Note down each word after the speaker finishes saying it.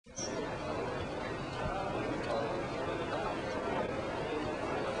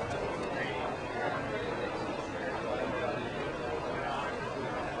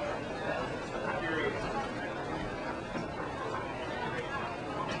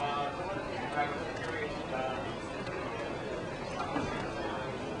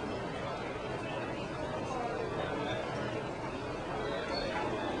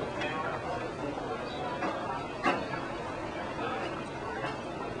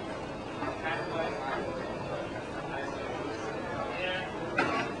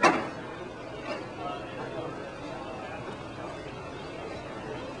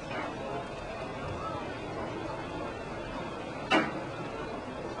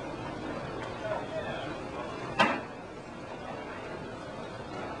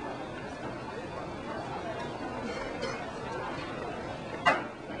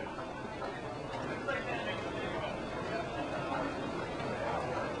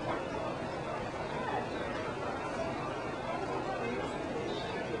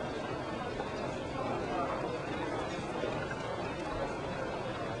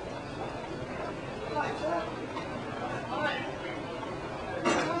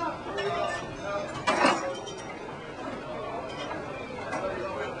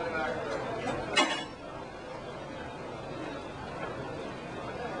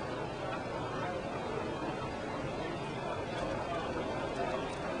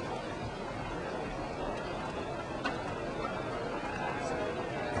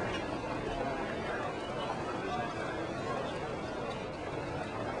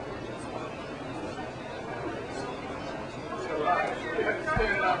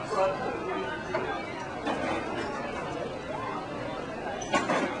out front.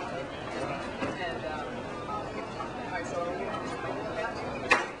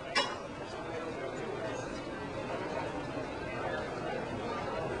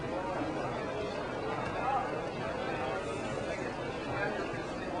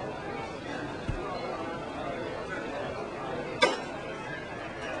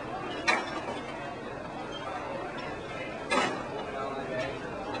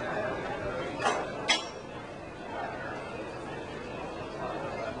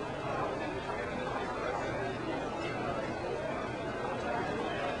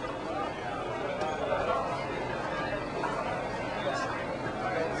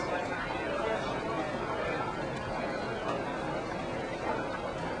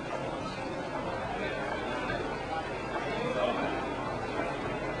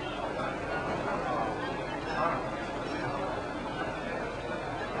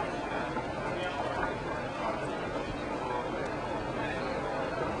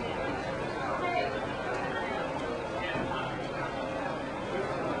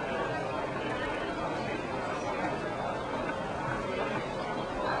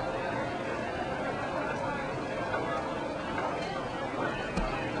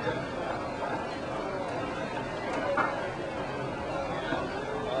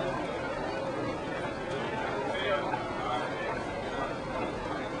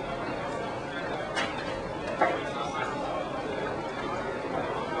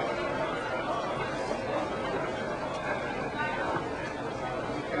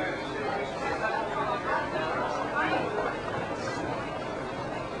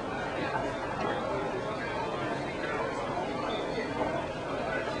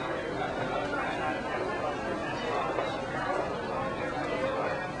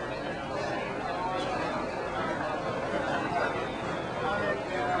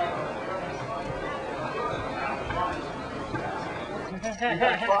 We've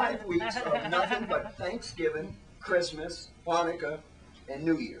had 5 weeks of nothing but Thanksgiving, Christmas, Hanukkah, and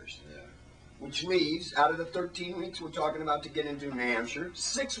New Year's. Yeah. Which leaves, out of the 13 weeks we're talking about to get into New Hampshire,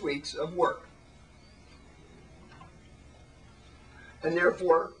 6 weeks of work. And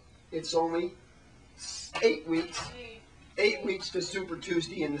therefore, it's only 8 weeks. 8 weeks to Super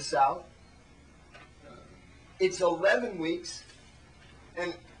Tuesday in the South. It's 11 weeks,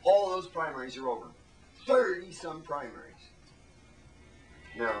 and all those primaries are over. 30-some primaries.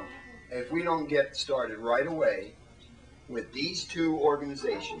 Now, if we don't get started right away with these two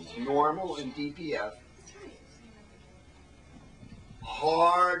organizations, norml and DPF,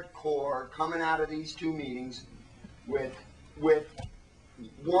 hardcore coming out of these two meetings with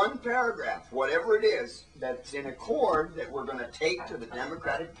one paragraph, whatever it is, that's in accord that we're going to take to the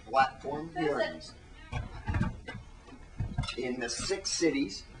Democratic platform hearings in the 6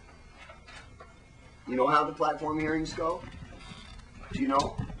 cities. You know how the platform hearings go? Do you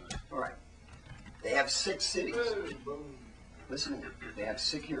know? All right. They have 6 cities. Listen, they have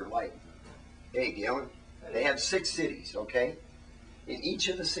 6 here, light. Hey, Galen. They have 6 cities, okay? In each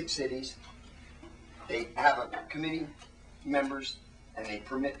of the 6 cities, they have a committee members, and they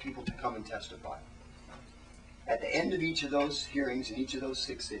permit people to come and testify. At the end of each of those hearings in each of those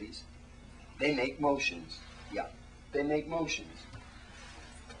 6 cities, they make motions. Yeah, they make motions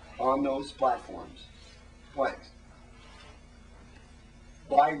on those platforms. What?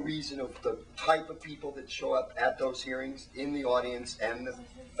 By reason of the type of people that show up at those hearings in the audience and the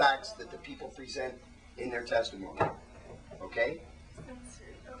facts that the people present in their testimony. Okay?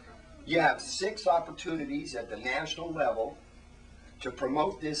 You have 6 opportunities at the national level to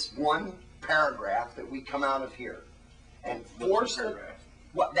promote this one paragraph that we come out of here. And force it.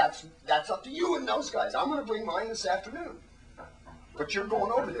 Well, that's up to you and those guys. I'm going to bring mine this afternoon. But you're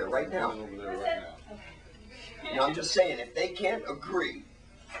going over there right now. Now, I'm just saying, if they can't agree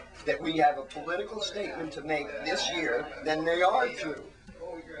that we have a political statement to make this year, then they are through.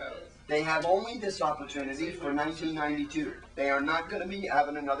 They have only this opportunity for 1992. They are not going to be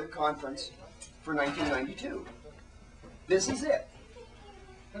having another conference for 1992. This is it.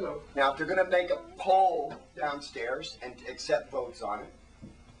 Hello. Now, if they're going to make a poll downstairs and accept votes on it,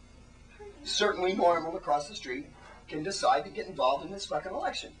 certainly norml across the street can decide to get involved in this fucking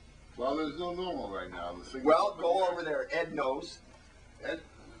election. Well, there's no norml right now. Well, go over there. Ed knows. Ed,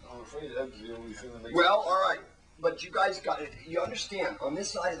 I'm afraid Ed's the only thing that makes Well, all right. But you guys got it. You understand, on this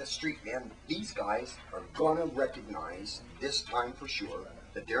side of the street, man, these guys are going to recognize this time for sure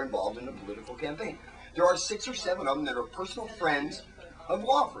that they're involved in a political campaign. There are 6 or 7 of them that are personal friends of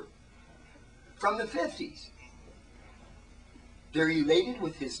Wofford from the 50s. They're elated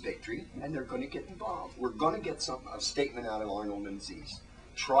with his victory, and they're going to get involved. We're going to get a statement out of Arnold and Aziz.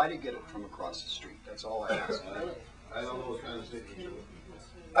 Try to get it from across the street. That's all I ask. I don't know what kind of city.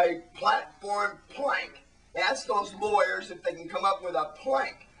 A platform plank. Ask those lawyers if they can come up with a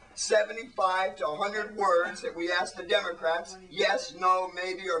plank. 75 to 100 words that we ask the Democrats, yes, no,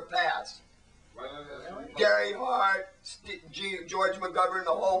 maybe, or pass. Gary Hart, George McGovern,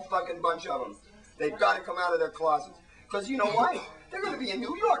 the whole fucking bunch of them. They've got to come out of their closets. Because you know why? They're going to be in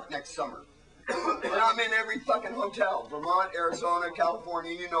New York next summer. And I'm in every fucking hotel. Vermont, Arizona,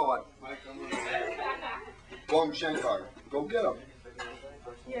 California, you know what. Boom Shankar. Go get them.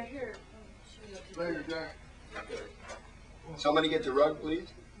 Yeah, here. Later, Jack. Somebody get the rug, please.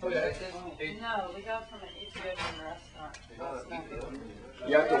 No, we got from an Ethiopian restaurant.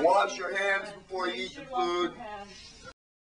 You have to wash your hands before you eat the food.